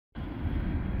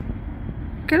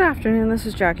Good afternoon, this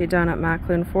is Jackie down at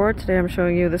Maclin Ford. Today I'm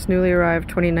showing you this newly arrived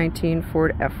 2019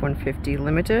 Ford F-150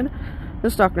 Limited.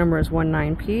 The stock number is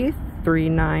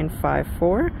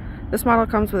 19P3954. This model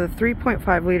comes with a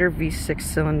 3.5 liter V6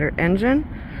 cylinder engine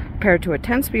paired to a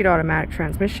 10-speed automatic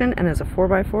transmission and is a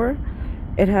 4x4.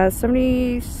 It has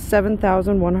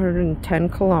 77,110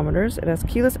 kilometers. It has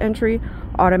keyless entry,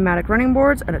 automatic running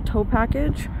boards, and a tow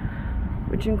package,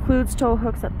 which includes tow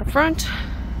hooks at the front.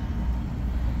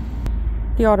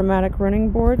 The automatic running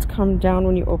boards come down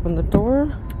when you open the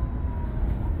door.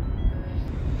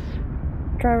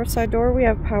 Driver's side door, we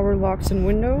have power locks and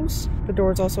windows. The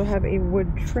doors also have a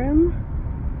wood trim,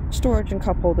 storage and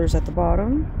cup holders at the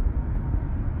bottom.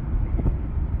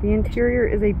 The interior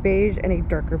is a beige and a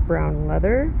darker brown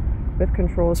leather with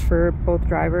controls for both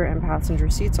driver and passenger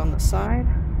seats on the side.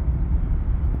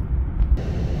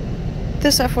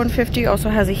 This F-150 also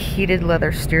has a heated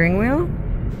leather steering wheel.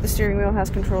 The steering wheel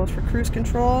has controls for cruise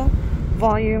control,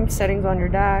 volume, settings on your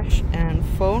dash, and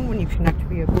phone when you connect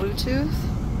via Bluetooth.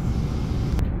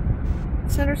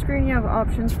 Center screen, you have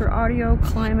options for audio,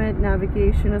 climate,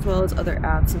 navigation, as well as other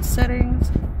apps and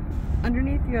settings.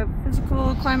 Underneath you have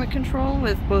physical climate control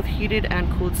with both heated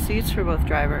and cooled seats for both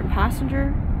driver and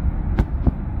passenger.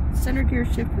 Center gear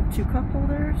shift with 2 cup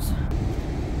holders.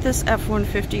 This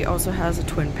F-150 also has a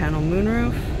twin panel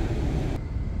moonroof.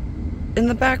 In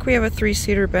the back we have a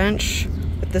 3-seater bench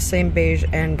with the same beige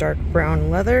and dark brown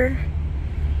leather.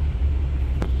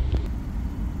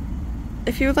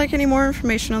 If you would like any more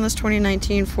information on this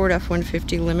 2019 Ford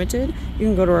F-150 Limited, you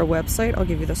can go to our website. I'll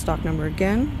give you the stock number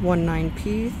again,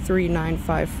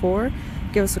 19P3954.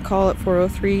 Give us a call at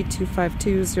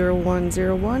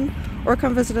 403-252-0101 or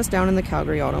come visit us down in the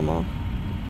Calgary Auto Mall.